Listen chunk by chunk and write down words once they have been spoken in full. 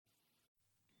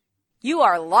You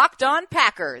are Locked On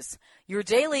Packers, your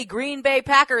daily Green Bay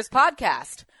Packers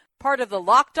podcast, part of the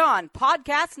Locked On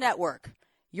Podcast Network,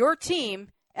 your team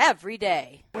every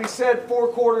day. We said 4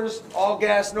 quarters, all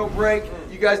gas, no break.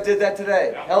 You guys did that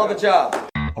today. Hell of a job.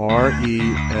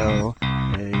 RELAX.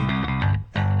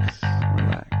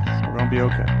 Relax. We're going to be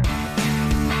okay.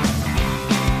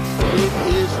 It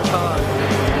is time.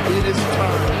 It is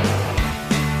time.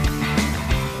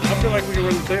 I feel like we can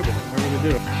run the table. I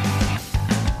really do.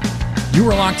 You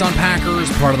are Locked On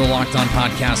Packers, part of the Locked On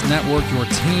Podcast Network, your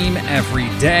team every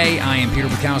day. I am Peter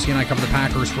Bukowski, and I cover the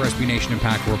Packers for SB Nation and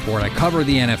Packer Report. I cover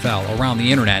the NFL around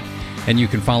the internet, and you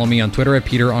can follow me on Twitter at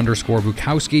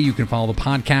Peter_Bukowski. You can follow the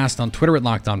podcast on Twitter at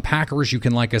Locked On Packers. You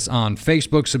can like us on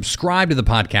Facebook. Subscribe to the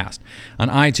podcast on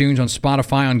iTunes, on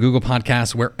Spotify, on Google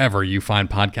Podcasts, wherever you find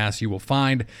podcasts, you will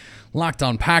find Locked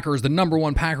On Packers, the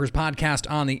 #1 Packers podcast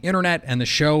on the internet, and the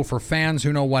show for fans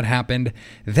who know what happened.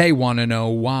 They want to know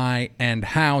why and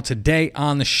how. Today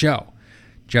on the show,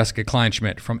 Jessica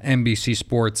Kleinschmidt from NBC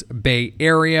Sports Bay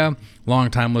Area.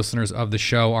 Longtime listeners of the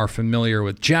show are familiar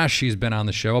with Jess. She's been on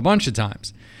the show a bunch of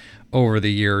times over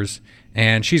the years,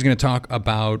 and she's going to talk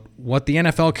about what the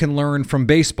NFL can learn from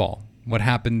baseball, what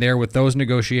happened there with those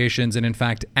negotiations, and in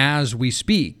fact, as we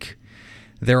speak,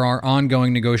 there are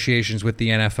ongoing negotiations with the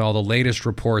NFL. The latest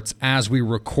reports as we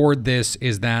record this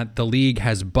is that the league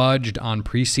has budged on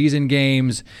preseason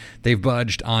games. They've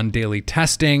budged on daily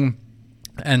testing.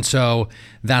 And so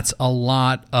that's a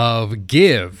lot of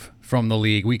give from the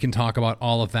league. We can talk about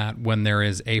all of that when there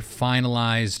is a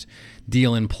finalized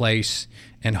deal in place.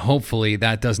 And hopefully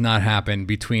that does not happen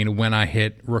between when I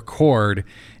hit record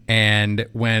and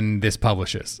when this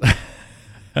publishes.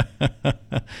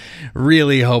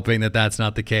 Really hoping that that's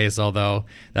not the case, although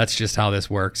that's just how this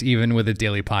works. Even with a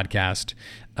daily podcast,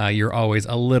 you're always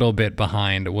a little bit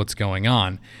behind what's going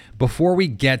on. Before we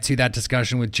get to that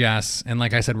discussion with Jess, and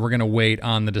like I said, we're going to wait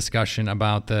on the discussion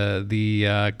about the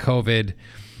COVID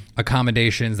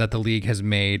accommodations that the league has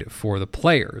made for the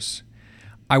players,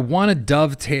 I want to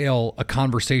dovetail a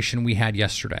conversation we had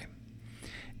yesterday.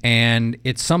 And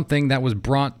it's something that was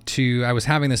brought to, I was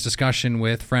having this discussion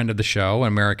with friend of the show,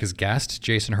 America's guest,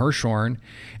 Jason Hirschhorn,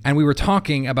 and we were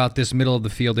talking about this middle of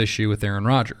the field issue with Aaron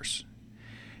Rodgers.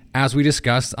 As we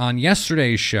discussed on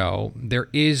yesterday's show, there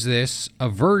is this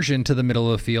aversion to the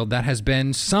middle of the field that has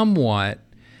been somewhat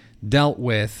dealt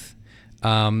with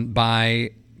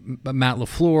by Matt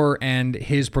LaFleur and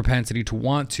his propensity to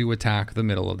want to attack the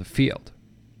middle of the field.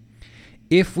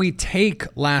 If we take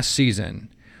last season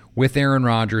with Aaron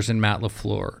Rodgers and Matt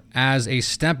LaFleur as a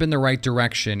step in the right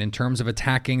direction in terms of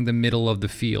attacking the middle of the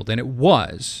field, and it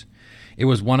was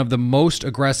one of the most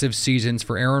aggressive seasons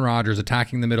for Aaron Rodgers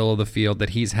attacking the middle of the field that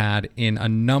he's had in a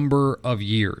number of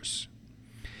years.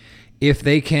 If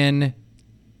they can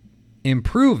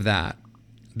improve that,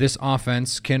 this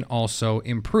offense can also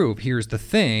improve. Here's the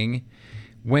thing.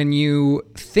 When you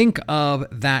think of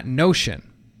that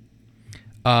notion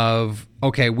of,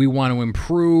 okay, we want to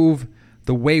improve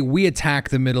the way we attack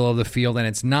the middle of the field, and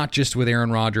it's not just with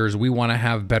Aaron Rodgers, we want to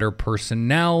have better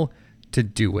personnel to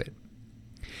do it.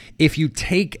 If you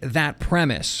take that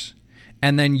premise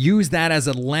and then use that as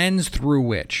a lens through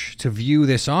which to view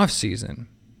this offseason,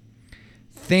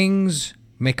 things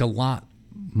make a lot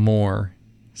more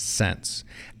sense.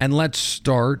 And let's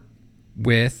start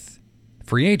with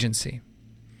free agency.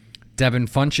 Devin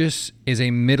Funchess is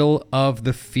a middle of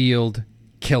the field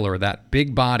killer. That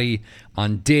big body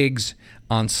on digs,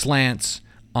 on slants,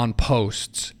 on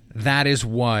posts. That is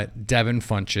what Devin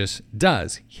Funchess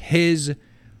does. His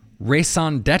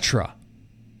raison d'etre.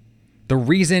 The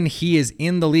reason he is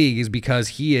in the league is because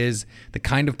he is the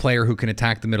kind of player who can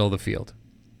attack the middle of the field.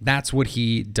 That's what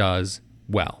he does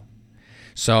well.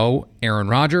 So, Aaron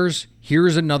Rodgers,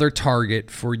 here's another target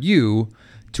for you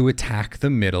to attack the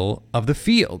middle of the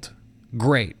field.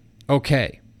 Great.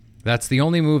 Okay. That's the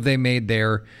only move they made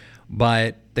there,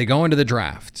 but they go into the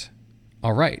draft.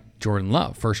 All right, Jordan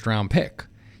Love, first-round pick.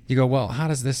 You go, well, how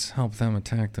does this help them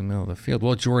attack the middle of the field?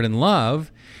 Well, Jordan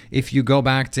Love, if you go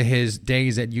back to his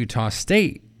days at Utah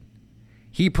State,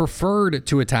 he preferred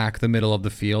to attack the middle of the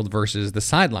field versus the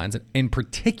sidelines, in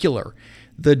particular,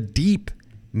 the deep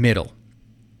middle.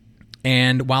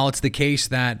 And while it's the case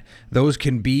that those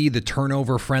can be the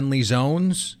turnover-friendly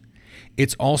zones,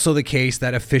 it's also the case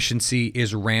that efficiency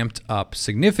is ramped up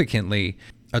significantly.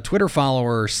 A Twitter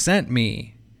follower sent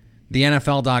me the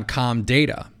NFL.com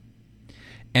data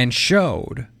and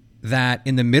showed that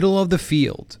in the middle of the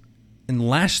field, in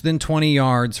less than 20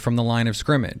 yards from the line of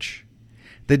scrimmage,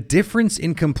 the difference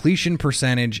in completion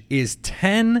percentage is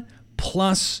 10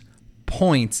 plus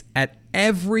points at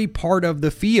every part of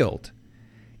the field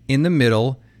in the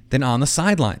middle than on the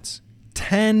sidelines.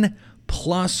 10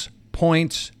 plus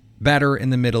points better in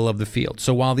the middle of the field.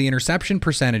 So while the interception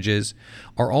percentages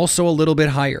are also a little bit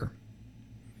higher,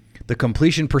 the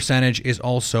completion percentage is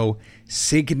also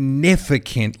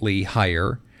significantly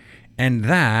higher, and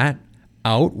that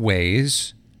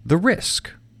outweighs the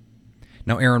risk.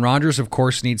 Now, Aaron Rodgers, of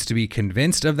course, needs to be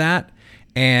convinced of that,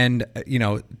 and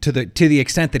to the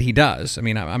extent that he does. I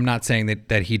mean, I'm not saying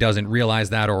that he doesn't realize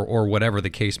that or whatever the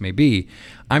case may be.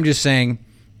 I'm just saying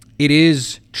it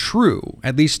is true,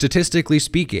 at least statistically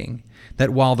speaking, that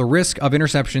while the risk of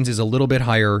interceptions is a little bit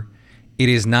higher, it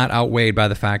is not outweighed by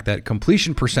the fact that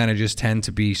completion percentages tend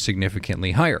to be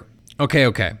significantly higher.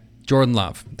 Okay. Jordan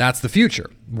Love, that's the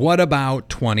future. What about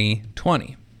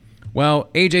 2020? Well,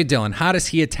 A.J. Dillon, how does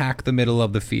he attack the middle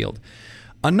of the field?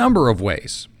 A number of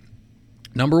ways.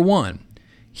 Number one,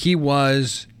 he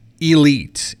was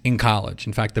elite in college.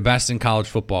 In fact, the best in college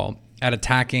football at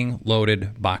attacking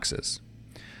loaded boxes.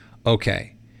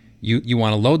 Okay, you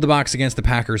want to load the box against the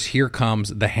Packers. Here comes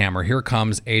the hammer. Here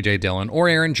comes A.J. Dillon or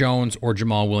Aaron Jones or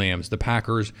Jamal Williams. The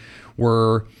Packers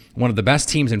were one of the best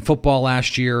teams in football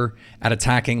last year at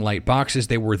attacking light boxes.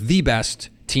 They were the best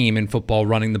team in football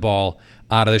running the ball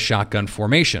out of the shotgun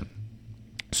formation.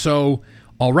 So,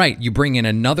 all right, you bring in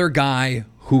another guy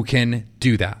who can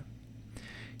do that.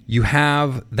 You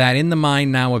have that in the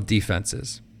mind now of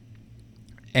defenses.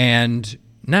 And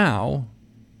now,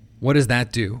 what does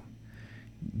that do?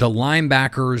 The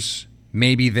linebackers,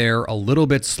 maybe they're a little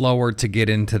bit slower to get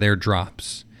into their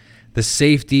drops. The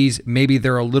safeties, maybe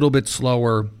they're a little bit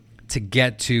slower to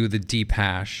get to the deep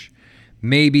hash.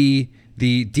 Maybe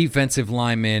the defensive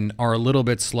linemen are a little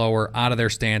bit slower out of their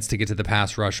stance to get to the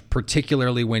pass rush,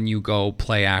 particularly when you go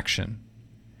play action.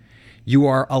 You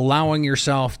are allowing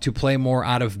yourself to play more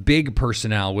out of big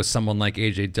personnel with someone like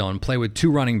A.J. Dillon. Play with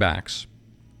two running backs.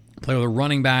 Play with a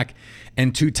running back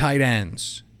and two tight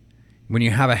ends. When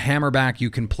you have a hammerback, you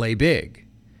can play big.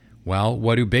 Well,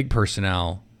 what do big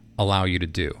personnel allow you to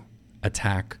do?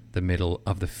 Attack the middle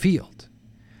of the field.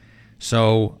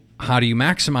 So how do you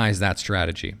maximize that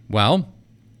strategy? Well,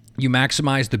 you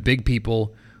maximize the big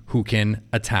people who can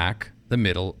attack the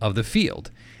middle of the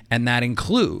field. And that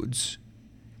includes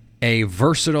a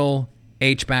versatile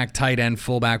H-back, tight end,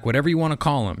 fullback, whatever you want to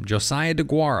call him. Josiah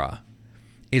DeGuara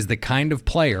is the kind of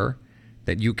player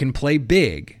that you can play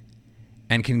big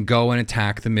and can go and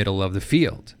attack the middle of the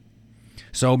field.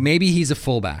 So maybe he's a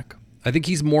fullback. I think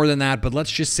he's more than that, but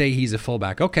let's just say he's a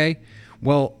fullback. Okay,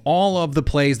 well, all of the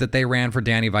plays that they ran for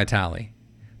Danny Vitale,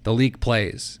 the leak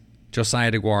plays,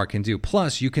 Josiah DeGuara can do.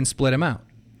 Plus, you can split him out.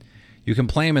 You can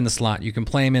play him in the slot. You can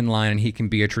play him in line, and he can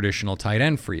be a traditional tight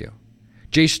end for you.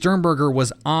 Jay Sternberger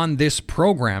was on this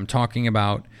program talking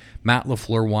about Matt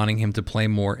LaFleur wanting him to play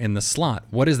more in the slot.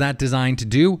 What is that designed to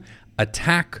do?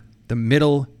 Attack the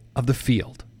middle of the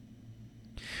field.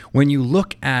 When you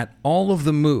look at all of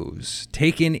the moves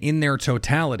taken in their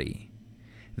totality,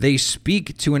 they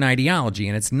speak to an ideology,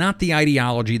 and it's not the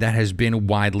ideology that has been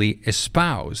widely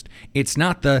espoused. It's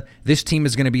not this team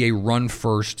is going to be a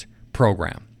run-first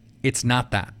program. It's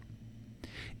not that.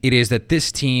 It is that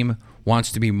this team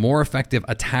wants to be more effective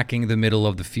attacking the middle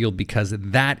of the field because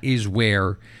that is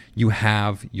where you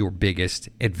have your biggest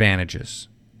advantages.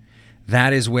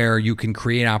 That is where you can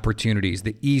create opportunities,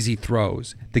 the easy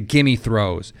throws, the gimme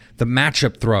throws, the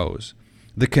matchup throws,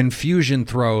 the confusion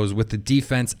throws with the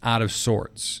defense out of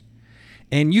sorts.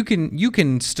 And you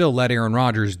can still let Aaron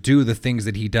Rodgers do the things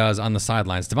that he does on the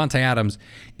sidelines. Davante Adams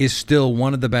is still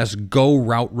one of the best go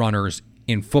route runners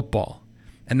in football.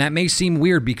 And that may seem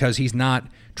weird because he's not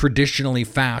traditionally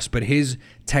fast, but his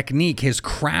technique, his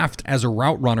craft as a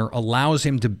route runner allows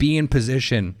him to be in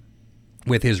position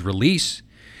with his release.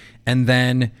 And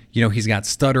then, he's got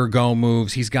stutter go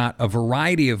moves. He's got a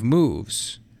variety of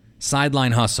moves.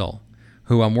 Sideline hustle,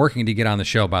 who I'm working to get on the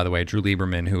show, by the way, Drew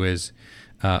Lieberman, who is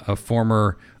a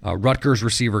former Rutgers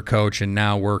receiver coach and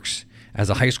now works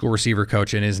as a high school receiver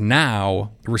coach and is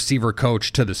now receiver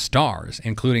coach to the stars,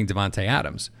 including Davante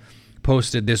Adams,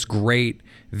 posted this great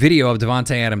video of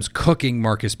Davante Adams cooking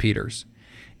Marcus Peters.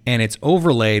 And it's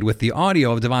overlaid with the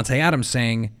audio of Davante Adams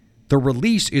saying, the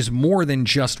release is more than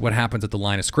just what happens at the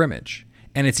line of scrimmage.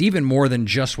 And it's even more than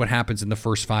just what happens in the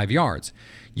first 5 yards.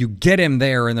 You get him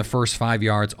there in the first 5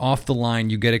 yards, off the line,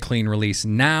 you get a clean release.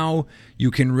 Now you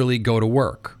can really go to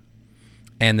work.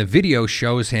 And the video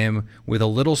shows him with a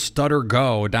little stutter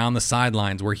go down the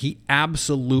sidelines where he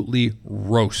absolutely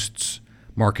roasts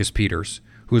Marcus Peters,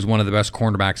 who is one of the best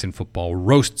cornerbacks in football,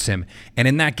 roasts him. And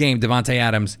in that game, Davante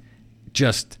Adams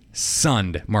just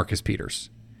sunned Marcus Peters.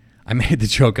 I made the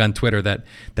joke on Twitter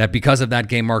that because of that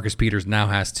game, Marcus Peters now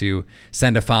has to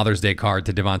send a Father's Day card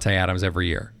to Davante Adams every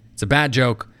year. It's a bad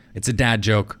joke. It's a dad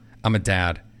joke. I'm a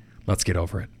dad. Let's get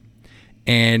over it.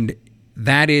 And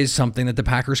that is something that the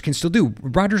Packers can still do.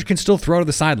 Rodgers can still throw to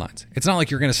the sidelines. It's not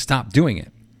like you're going to stop doing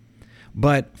it.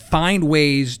 But find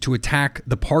ways to attack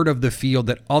the part of the field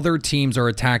that other teams are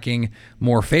attacking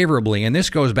more favorably. And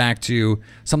this goes back to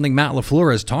something Matt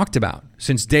LaFleur has talked about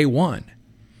since day one.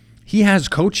 He has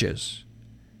coaches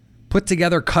put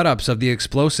together cut-ups of the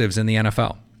explosives in the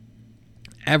NFL.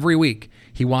 Every week,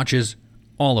 he watches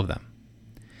all of them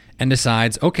and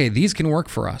decides, okay, these can work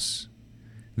for us.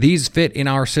 These fit in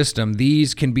our system.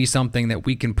 These can be something that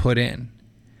we can put in.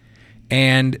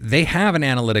 And they have an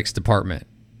analytics department.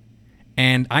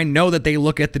 And I know that they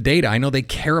look at the data. I know they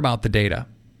care about the data.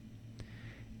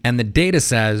 And the data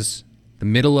says the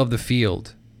middle of the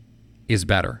field is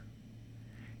better.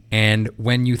 And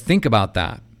when you think about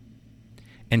that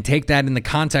and take that in the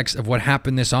context of what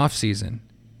happened this offseason,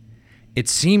 it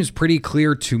seems pretty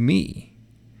clear to me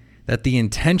that the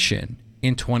intention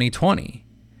in 2020,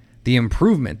 the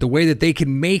improvement, the way that they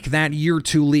can make that year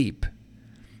two leap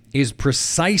is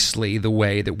precisely the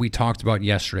way that we talked about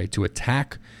yesterday, to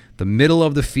attack the middle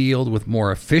of the field with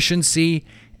more efficiency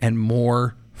and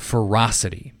more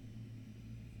ferocity.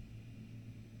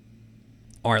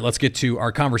 All right, let's get to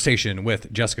our conversation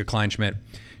with Jessica Kleinschmidt.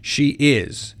 She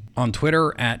is on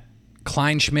Twitter at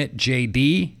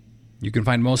KleinschmidtJD. You can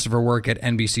find most of her work at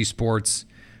NBC Sports,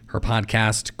 her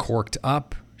podcast, Corked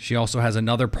Up. She also has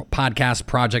another podcast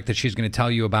project that she's going to tell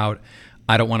you about.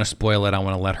 I don't want to spoil it. I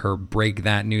want to let her break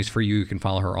that news for you. You can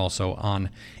follow her also on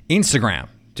Instagram,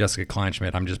 Jessica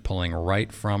Kleinschmidt. I'm just pulling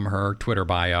right from her Twitter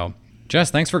bio. Jess,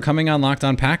 thanks for coming on Locked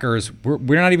On Packers.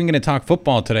 We're not even going to talk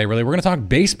football today, really. We're going to talk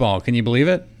baseball. Can you believe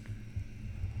it?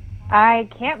 I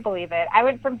can't believe it. I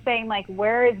went from saying, like,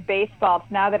 where is baseball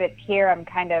to now that it's here, I'm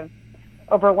kind of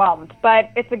overwhelmed. But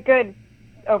it's a good,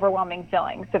 overwhelming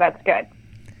feeling, so that's good.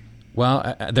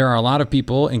 Well, there are a lot of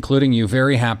people, including you,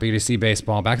 very happy to see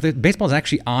baseball back. Baseball is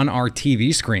actually on our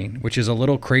TV screen, which is a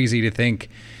little crazy to think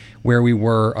where we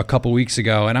were a couple weeks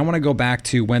ago. And I want to go back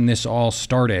to when this all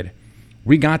started.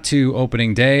 We got to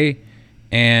opening day,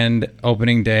 and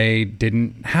opening day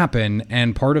didn't happen.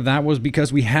 And part of that was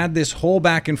because we had this whole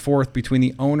back and forth between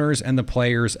the owners and the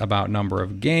players about number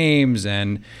of games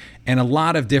and a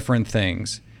lot of different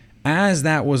things. As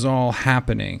that was all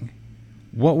happening,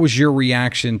 what was your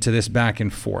reaction to this back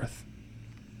and forth?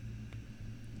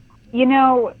 You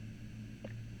know,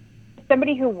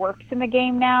 somebody who works in the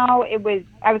game now, I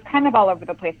was kind of all over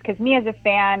the place, because me as a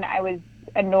fan, I was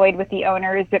annoyed with the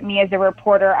owners, but me as a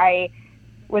reporter, I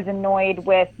was annoyed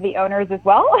with the owners as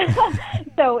well.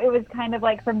 So it was kind of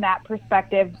like from that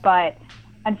perspective. But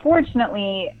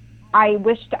unfortunately, I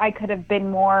wished I could have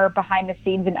been more behind the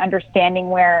scenes and understanding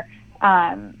where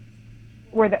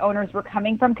the owners were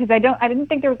coming from, because I didn't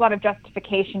think there was a lot of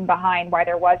justification behind why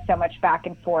there was so much back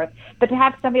and forth. But to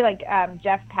have somebody like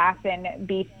Jeff Passan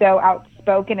be so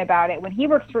outspoken about it when he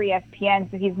works for ESPN,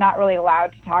 so he's not really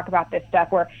allowed to talk about this stuff,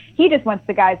 where he just wants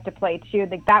the guys to play too.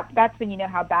 Like that's when you know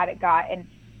how bad it got. And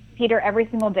Peter, every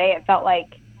single day it felt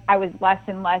like I was less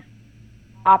and less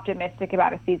optimistic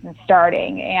about a season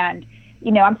starting. And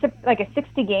you know, I'm like a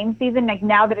 60-game season. Like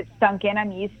now that it's sunk in,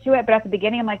 I'm used to it. But at the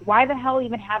beginning, I'm like, why the hell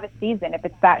even have a season if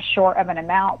it's that short of an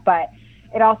amount? But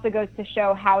it also goes to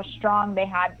show how strong they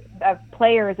had of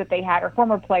players that they had, or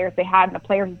former players they had in the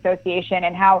Players Association,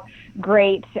 and how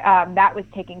great that was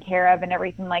taken care of and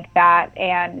everything like that.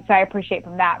 And so I appreciate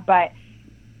from that. But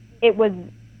it was,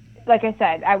 like I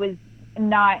said, I was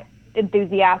not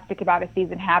enthusiastic about a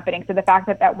season happening. So the fact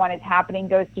that that one is happening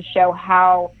goes to show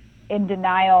how in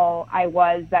denial I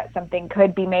was that something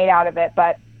could be made out of it.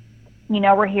 But, you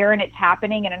know, we're here and it's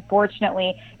happening. And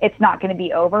unfortunately, it's not going to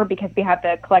be over, because we have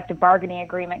the collective bargaining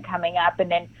agreement coming up.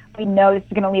 And then we know this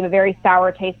is going to leave a very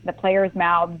sour taste in the players'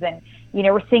 mouths. And, you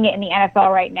know, we're seeing it in the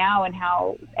NFL right now, and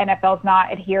how NFL's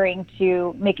not adhering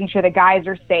to making sure the guys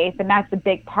are safe. And that's a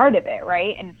big part of it,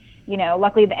 right? And, you know,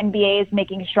 luckily the NBA is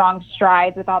making strong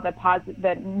strides with all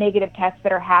the negative tests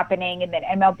that are happening, and then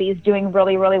MLB is doing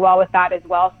really, really well with that as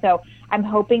well. So I'm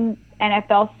hoping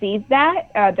NFL sees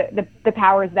that, the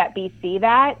powers that be see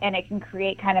that, and it can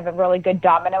create kind of a really good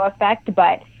domino effect.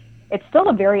 But it's still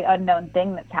a very unknown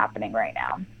thing that's happening right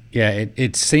now. Yeah,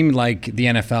 it seemed like the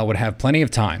NFL would have plenty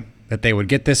of time, that they would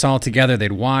get this all together,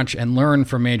 they'd watch and learn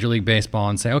from Major League Baseball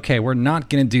and say, okay, we're not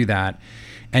going to do that.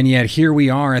 And yet here we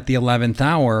are at the 11th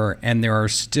hour, and there are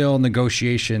still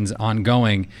negotiations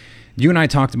ongoing. You and I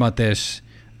talked about this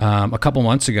a couple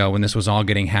months ago when this was all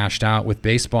getting hashed out with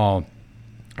baseball,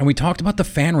 and we talked about the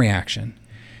fan reaction.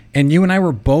 And you and I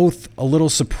were both a little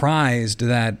surprised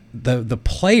that the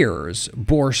players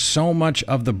bore so much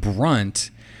of the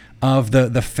brunt of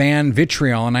the fan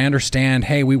vitriol. And I understand,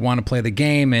 hey, we want to play the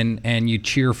game, and you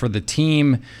cheer for the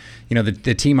team,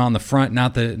 the team on the front,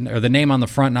 or the name on the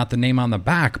front, not the name on the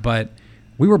back. But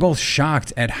we were both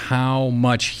shocked at how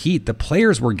much heat the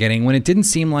players were getting when it didn't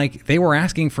seem like they were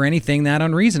asking for anything that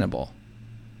unreasonable.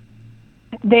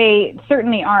 They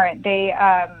certainly aren't. They,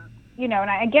 and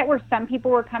I get where some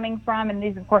people were coming from, and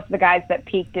these, of course, are the guys that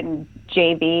peaked in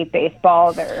JV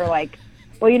baseball that are like,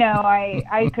 well,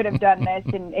 I could have done this,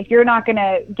 and if you're not going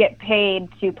to get paid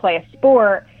to play a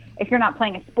sport, if you're not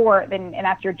playing a sport, and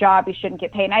that's your job, you shouldn't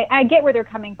get paid. And I get where they're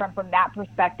coming from that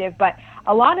perspective, but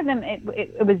a lot of them,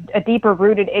 it was a deeper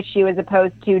rooted issue as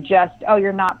opposed to just, oh,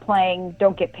 you're not playing,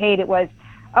 don't get paid. It was,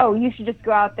 oh, you should just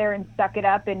go out there and suck it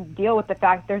up and deal with the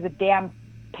fact there's a damn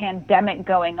pandemic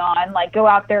going on. Like, go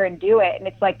out there and do it. And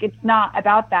it's like, it's not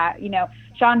about that.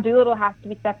 Sean Doolittle has to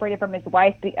be separated from his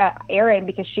wife, Erin,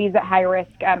 because she's at high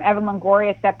risk. Evan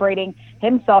Longoria is separating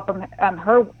himself from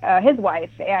his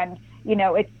wife. And,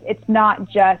 it's not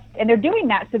just, and they're doing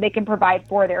that so they can provide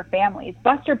for their families.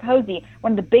 Buster Posey,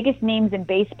 one of the biggest names in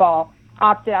baseball,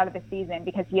 opted out of the season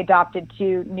because he adopted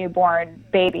 2 newborn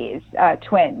babies,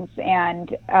 twins.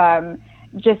 And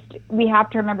we have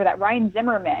to remember that Ryan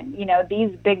Zimmerman,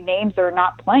 these big names are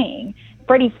not playing.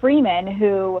 Freddie Freeman,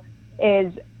 who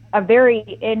is a very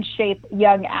in-shape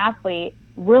young athlete,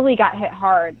 really got hit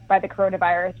hard by the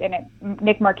coronavirus, and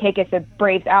Nick Markakis, a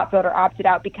Braves outfielder, opted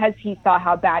out because he saw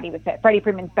how bad he was hit. Freddie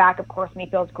Freeman's back, of course, and he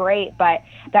feels great, but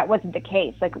that wasn't the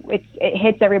case. Like, it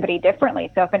hits everybody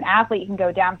differently. So if an athlete can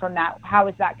go down from that, how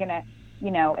is that going to,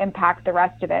 impact the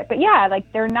rest of it? But yeah,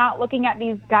 like, they're not looking at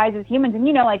these guys as humans. And,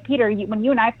 like Peter, when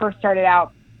you and I first started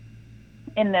out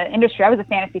in the industry, I was a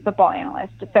fantasy football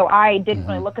analyst. So I didn't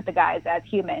really look at the guys as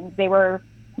humans. They were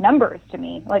numbers to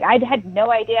me. Like, I had no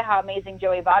idea how amazing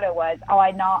Joey Votto was. All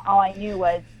I knew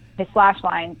was his slash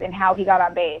lines and how he got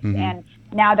on base. And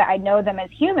now that I know them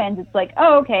as humans, it's like,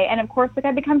 oh, okay. And of course, like,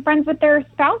 I become friends with their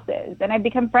spouses, and I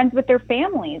become friends with their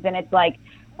families. And it's like,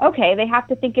 okay, they have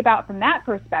to think about from that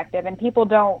perspective, and people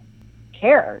don't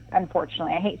care,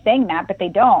 unfortunately. I hate saying that, but they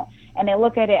don't. And they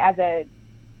look at it as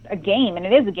a game, and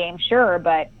it is a game, sure,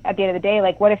 but at the end of the day,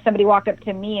 like, what if somebody walked up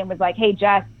to me and was like, hey,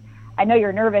 Jess, I know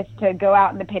you're nervous to go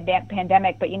out in the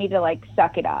pandemic, but you need to, like,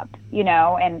 suck it up,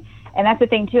 and that's the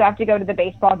thing too. I have to go to the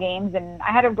baseball games, and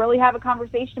I had to really have a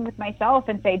conversation with myself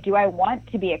and say, do I want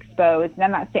to be exposed? And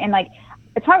I'm not saying, like,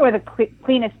 it's probably one of the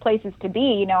cleanest places to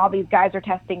be, all these guys are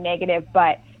testing negative,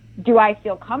 but do I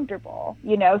feel comfortable?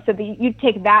 So you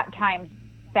take that times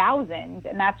thousands,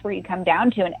 and that's where you come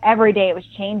down to. And every day it was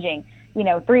changing.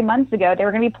 3 months ago, they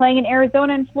were going to be playing in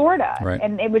Arizona and Florida, right,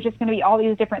 and it was just going to be all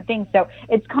these different things. So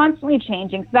it's constantly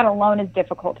changing. So that alone is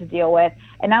difficult to deal with.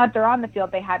 And now that they're on the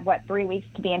field, they had 3 weeks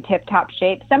to be in tip-top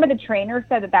shape. Some of the trainers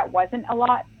said that wasn't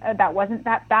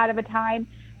that bad of a time.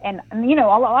 And a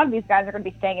lot of these guys are going to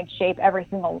be staying in shape every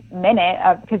single minute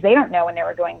because they don't know when they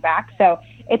were going back. So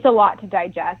it's a lot to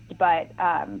digest. But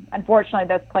unfortunately,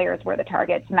 those players were the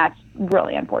targets, and that's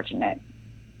really unfortunate.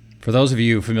 For those of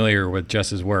you familiar with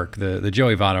Jess's work, the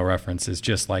Joey Votto reference is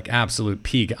just like absolute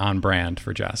peak on brand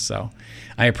for Jess. So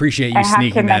I appreciate you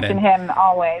sneaking that in. I have to mention him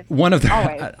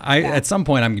always. At some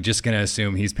point, I'm just going to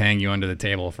assume he's paying you under the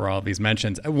table for all of these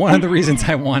mentions. One of the reasons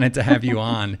I wanted to have you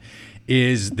on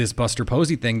is this Buster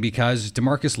Posey thing, because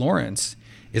DeMarcus Lawrence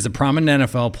is a prominent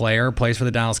NFL player, plays for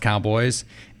the Dallas Cowboys,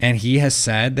 and he has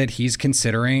said that he's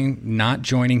considering not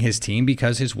joining his team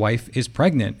because his wife is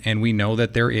pregnant. And we know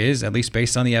that there is, at least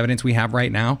based on the evidence we have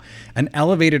right now, an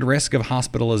elevated risk of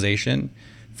hospitalization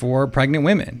for pregnant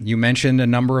women. You mentioned a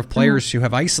number of players who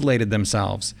have isolated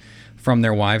themselves from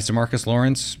their wives. DeMarcus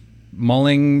Lawrence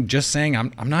mulling, just saying,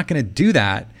 I'm not going to do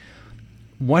that.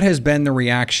 What has been the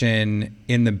reaction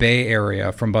in the Bay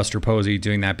Area from Buster Posey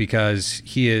doing that? Because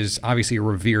he is obviously a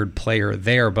revered player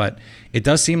there, but it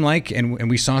does seem like, and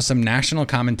we saw some national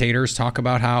commentators talk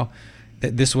about how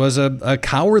this was a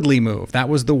cowardly move. That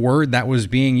was the word that was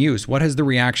being used. What has the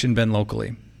reaction been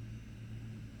locally?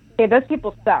 Yeah, those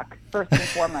people suck, first and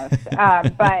foremost.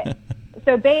 But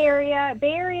so Bay Area,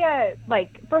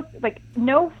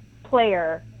 no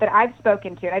player that I've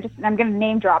spoken to, and I'm going to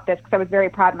name drop this because I was very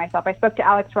proud of myself. I spoke to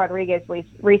Alex Rodriguez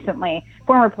recently,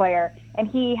 former player, and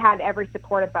he had every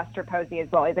support of Buster Posey as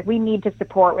well. He's like, we need to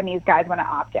support when these guys want to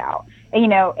opt out.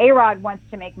 And, A-Rod wants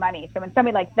to make money. So when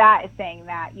somebody like that is saying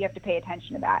that, you have to pay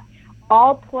attention to that.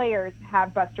 All players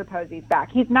have Buster Posey's back.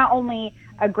 He's not only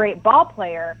a great ball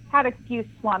player, had a few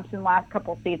slumps in the last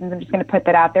couple of seasons. I'm just going to put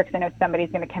that out there because I know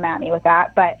somebody's going to come at me with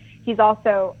that. But he's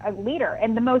also a leader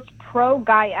and the most pro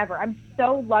guy ever. I'm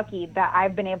so lucky that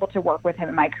I've been able to work with him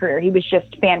in my career. He was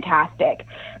just fantastic.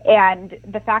 And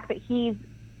the fact that he's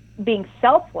being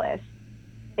selfless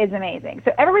is amazing.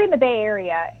 So everybody in the Bay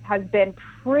Area has been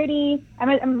pretty, I'm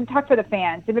going to talk for the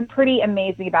fans, they've been pretty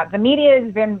amazing about it. The media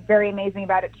has been very amazing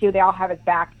about it too. They all have his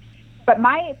back. But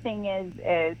my thing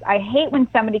is I hate when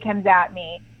somebody comes at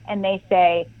me and they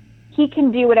say, he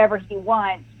can do whatever he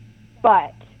wants,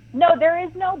 but. No, there is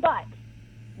no but.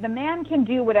 The man can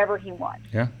do whatever he wants.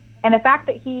 Yeah. And the fact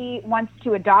that he wants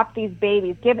to adopt these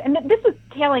babies, and this was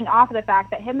tailing off of the fact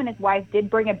that him and his wife did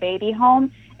bring a baby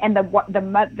home, and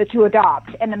the to adopt,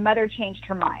 and the mother changed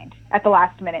her mind at the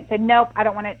last minute. Said, nope, I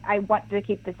don't want it. I want to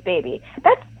keep this baby.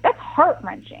 That's heart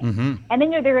wrenching. Mm-hmm. And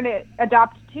then they're going to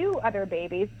adopt 2 other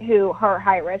babies who are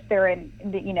high risk. They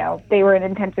were in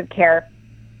intensive care,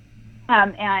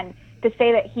 and to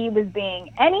say that he was being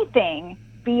anything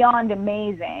beyond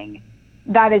amazing,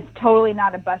 that is totally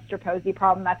not a Buster Posey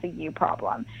problem. That's a you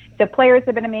problem. The players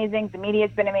have been amazing. The media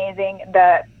has been amazing.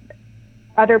 The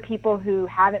other people who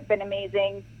haven't been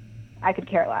amazing, I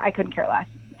couldn't care less.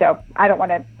 So I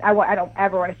don't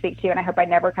ever want to speak to you, and I hope I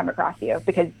never come across you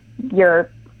because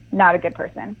you're not a good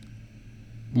person.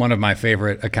 One of my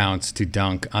favorite accounts to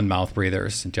dunk on mouth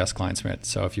breathers, Jess Kleinsmith.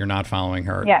 So if you're not following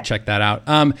her, check that out.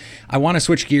 I want to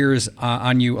switch gears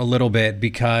on you a little bit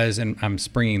because, and I'm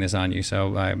springing this on you,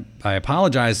 so I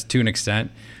apologize to an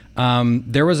extent.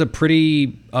 There was a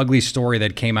pretty ugly story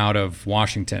that came out of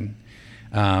Washington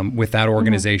with that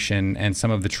organization and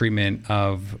some of the treatment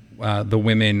of the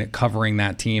women covering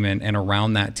that team and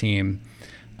around that team.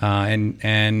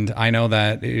 And I know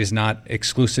that it is not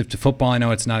exclusive to football. I know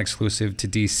it's not exclusive to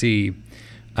DC.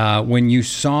 When you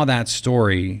saw that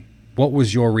story, what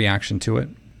was your reaction to it?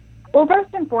 Well,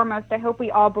 first and foremost, I hope we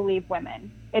all believe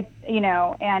women. It's,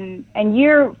 and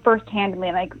you're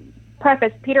first-handedly,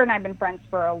 preface, Peter and I have been friends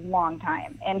for a long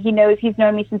time, and he's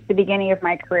known me since the beginning of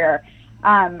my career.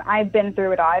 I've been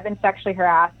through it all. I've been sexually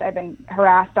harassed. I've been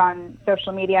harassed on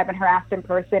social media. I've been harassed in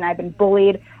person. I've been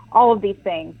bullied, all of these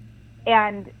things.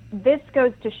 And this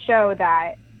goes to show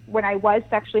that when I was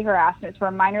sexually harassed, and it's for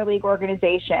a minor league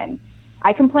organization,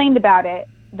 I complained about it.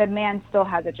 The man still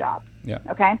has a job. Yeah.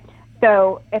 Okay?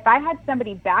 So if I had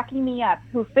somebody backing me up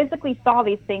who physically saw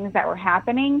these things that were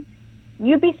happening,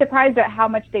 you'd be surprised at how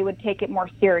much they would take it more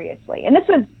seriously. And this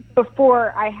was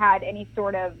before I had any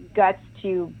sort of guts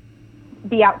to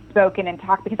be outspoken and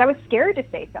talk, because I was scared to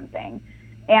say something.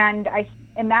 And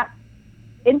that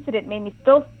incident made me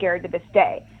still scared to this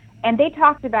day. And they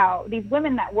talked about these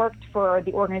women that worked for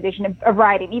the organization, a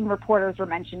variety, even reporters were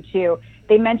mentioned too.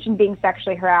 They mentioned being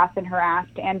sexually harassed,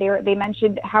 and they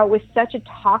mentioned how it was such a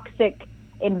toxic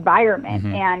environment.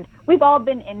 Mm-hmm. And we've all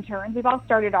been interns. We've all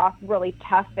started off really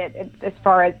tough as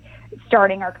far as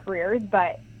starting our careers,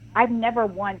 but I've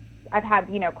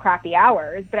had, crappy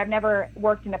hours, but I've never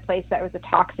worked in a place that was a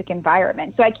toxic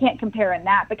environment. So I can't compare in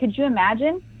that. But could you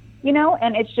imagine?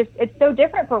 And it's so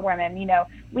different for women.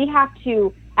 We have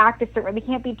to act a certain way. We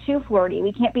can't be too flirty.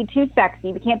 We can't be too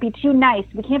sexy. We can't be too nice.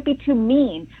 We can't be too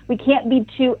mean. We can't be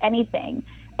too anything.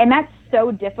 And that's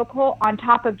so difficult on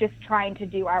top of just trying to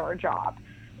do our job.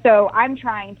 So I'm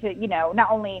trying to,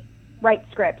 not only write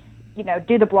scripts,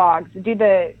 do the blogs, do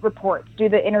the reports, do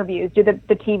the interviews, do the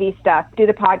TV stuff, do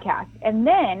the podcast. And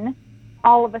then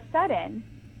all of a sudden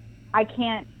I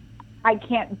can't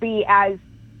be as,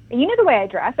 the way I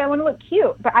dress, I want to look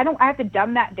cute, but I have to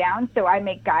dumb that down so I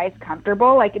make guys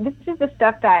comfortable. This is the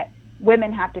stuff that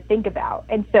women have to think about.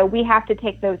 And so we have to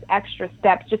take those extra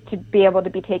steps just to be able to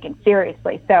be taken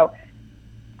seriously. So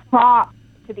props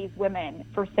to these women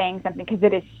for saying something, because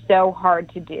it is so hard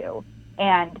to do.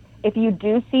 And if you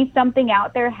do see something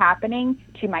out there happening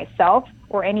to myself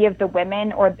or any of the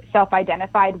women or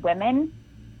self-identified women,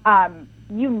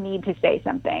 you need to say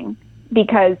something.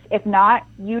 Because if not,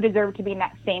 you deserve to be in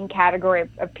that same category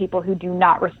of people who do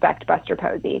not respect Buster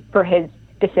Posey for his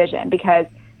decision. Because,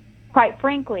 quite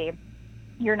frankly,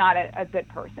 you're not a good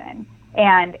person.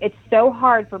 And it's so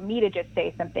hard for me to just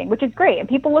say something, which is great. And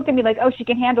people look at me like, oh, she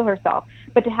can handle herself.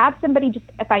 But to have somebody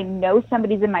if I know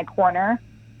somebody's in my corner,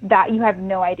 that you have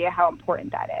no idea how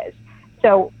important that is.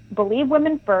 So believe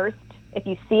women first. If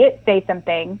you see it, say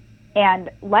something. And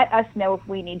let us know if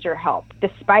we need your help.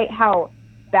 Despite how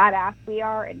badass we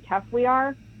are and tough we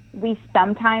are, we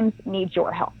sometimes need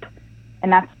your help.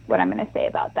 And that's what I'm going to say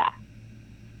about that.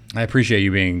 I appreciate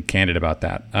you being candid about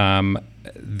that.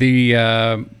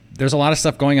 There's a lot of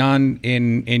stuff going on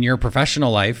in your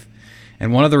professional life.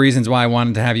 And one of the reasons why I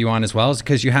wanted to have you on as well is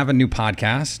because you have a new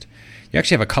podcast. You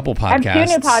actually have a couple podcasts. I have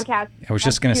 2 new podcasts. I was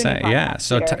just going to say, yeah.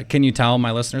 So can you tell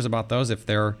my listeners about those if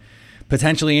they're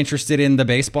potentially interested in the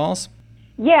baseballs?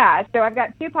 Yeah. So I've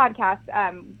got 2 podcasts.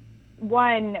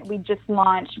 one we just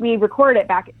launched. We recorded it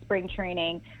back at spring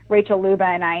training, Rachel Luba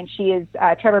and I, and she is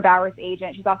Trevor Bauer's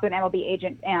agent. She's also an MLB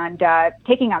agent and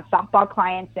taking on softball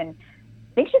clients, and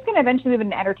I think she's going to eventually move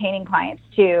into entertaining clients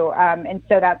too. And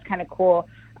so that's kind of cool.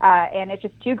 And it's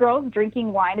just two girls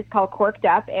drinking wine. It's called Corked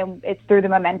Up, and it's through the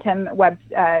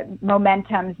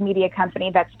Momentum's media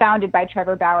company that's founded by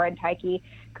Trevor Bauer and Tyke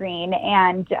Green.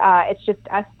 And it's just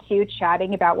us two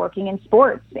chatting about working in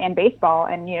sports and baseball.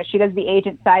 And, you know, she does the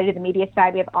agent side, of the media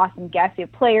side. We have awesome guests. We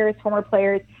have players, former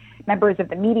players, members of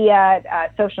the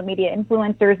media, social media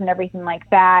influencers, and everything like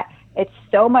that. It's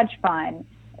so much fun.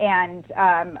 And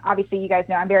obviously, you guys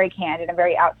know I'm very candid. I'm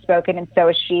very outspoken, and so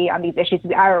is she on these issues.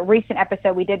 Our recent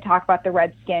episode, we did talk about the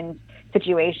Redskins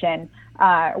situation.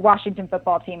 Washington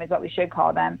football team is what we should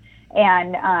call them.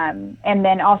 And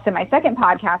then also my second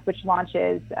podcast, which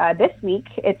launches this week.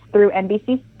 It's through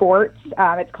NBC Sports.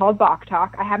 It's called Bach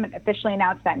Talk. I haven't officially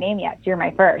announced that name yet, so you're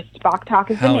my first. Bach Talk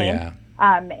is the name. Yeah.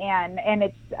 And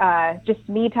it's just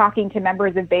me talking to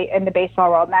members of in the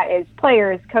baseball world, and that is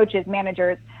players, coaches,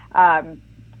 managers,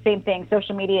 same thing,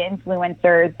 social media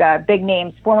influencers, big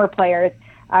names, former players.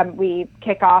 We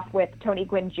kick off with Tony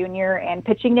Gwynn Jr. and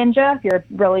Pitching Ninja. If you're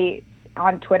really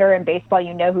on Twitter and baseball,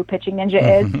 you know who Pitching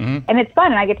Ninja is. And it's fun,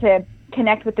 and I get to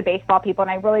connect with the baseball people, and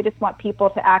I really just want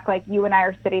people to act like you and I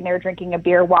are sitting there drinking a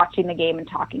beer, watching the game, and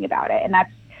talking about it. And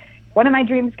that's one of my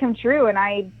dreams come true, and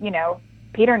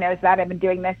Peter knows that. I've been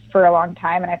doing this for a long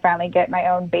time, and I finally get my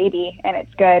own baby, and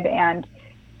it's good. And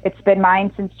it's been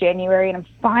mine since January, and I'm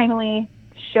finally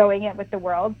showing it with the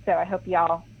world. So I hope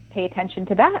y'all pay attention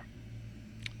to that.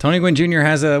 Tony Gwynn Jr.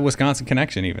 has a Wisconsin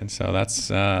connection even. So that's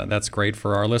great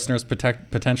for our listeners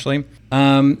potentially.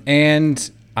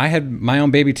 And I had my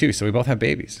own baby too. So we both have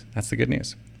babies. That's the good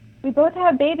news. We both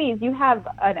have babies. You have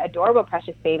an adorable,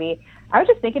 precious baby. I was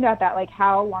just thinking about that, like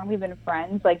how long we've been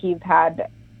friends. Like you've had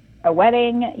a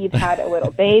wedding, you've had a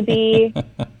little baby.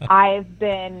 I've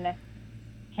been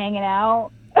hanging out.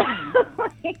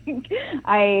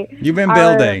 You've been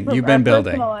building.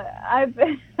 I've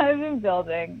been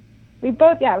building. We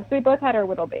both had our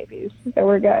little babies, so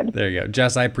we're good. There you go.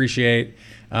 Jess, I appreciate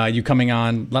you coming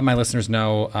on. Let my listeners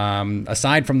know,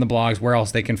 aside from the blogs, where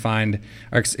else they can find,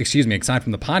 aside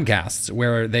from the podcasts,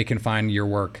 where they can find your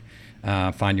work,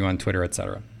 find you on Twitter,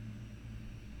 etc.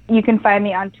 You can find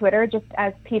me on Twitter just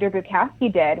as Peter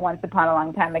Bukowski did once upon a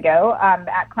long time ago,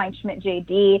 at Kleinschmidt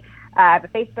JD. I have a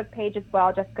Facebook page as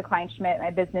well, Jessica Kleinschmidt,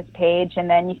 my business page. And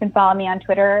then you can follow me on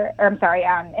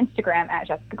on Instagram at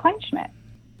Jessica Kleinschmidt.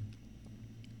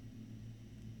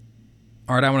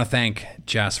 All right, I want to thank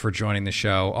Jess for joining the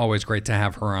show. Always great to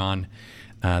have her on.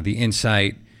 The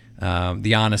insight,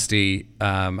 the honesty.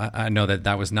 I know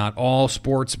that was not all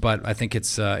sports, but I think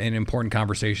it's an important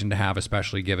conversation to have,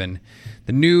 especially given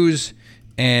the news.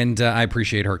 And I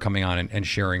appreciate her coming on and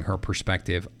sharing her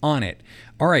perspective on it.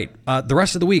 All right, the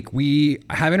rest of the week, we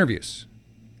have interviews.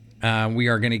 We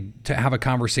are going to have a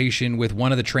conversation with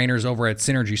one of the trainers over at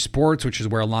Synergy Sports, which is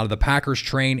where a lot of the Packers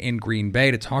train in Green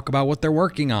Bay, to talk about what they're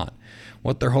working on,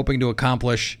 what they're hoping to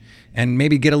accomplish, and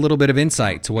maybe get a little bit of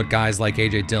insight to what guys like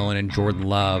A.J. Dillon and Jordan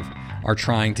Love are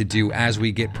trying to do as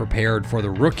we get prepared for the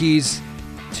rookies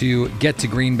to get to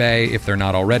Green Bay, if they're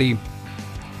not already,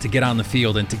 to get on the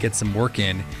field and to get some work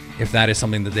in, if that is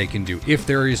something that they can do. If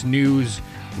there is news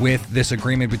with this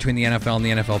agreement between the NFL and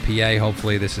the NFLPA,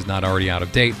 hopefully this is not already out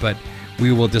of date, but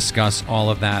we will discuss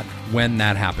all of that when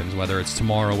that happens, whether it's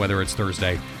tomorrow, whether it's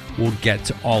Thursday. We'll get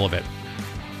to all of it.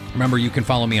 Remember, you can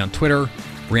follow me on Twitter,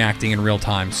 reacting in real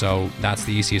time, so that's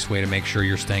the easiest way to make sure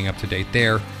you're staying up to date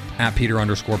there, at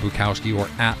Peter_Bukowski or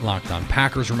at Locked On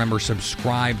Packers. Remember,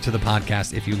 subscribe to the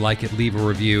podcast if you like it. Leave a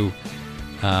review.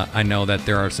 I know that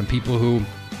there are some people who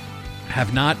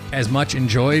have not as much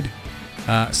enjoyed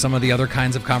some of the other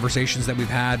kinds of conversations that we've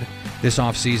had this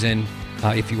offseason.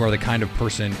 If you are the kind of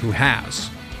person who has,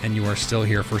 and you are still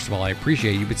here, first of all, I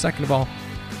appreciate you. But second of all,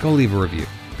 go leave a review,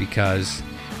 because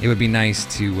it would be nice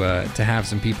to have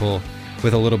some people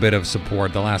with a little bit of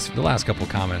support. The last couple of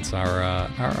comments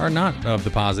are not of the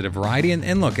positive variety.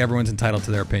 And look, everyone's entitled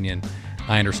to their opinion.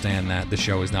 I understand that the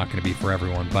show is not going to be for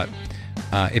everyone, but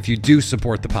if you do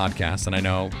support the podcast, and I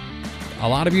know a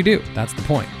lot of you do, that's the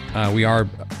point. We are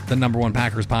the #1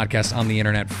 Packers podcast on the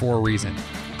internet for a reason.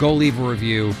 Go leave a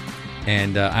review,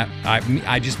 and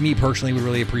I just, me personally, would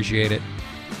really appreciate it.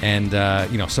 And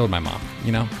so would my mom.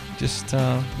 Just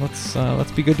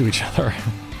let's be good to each other.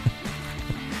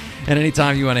 And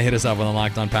anytime you want to hit us up on the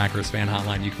Locked On Packers fan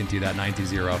hotline, you can do that,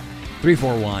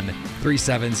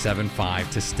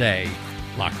 920-341-3775, to stay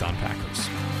Locked On Packers.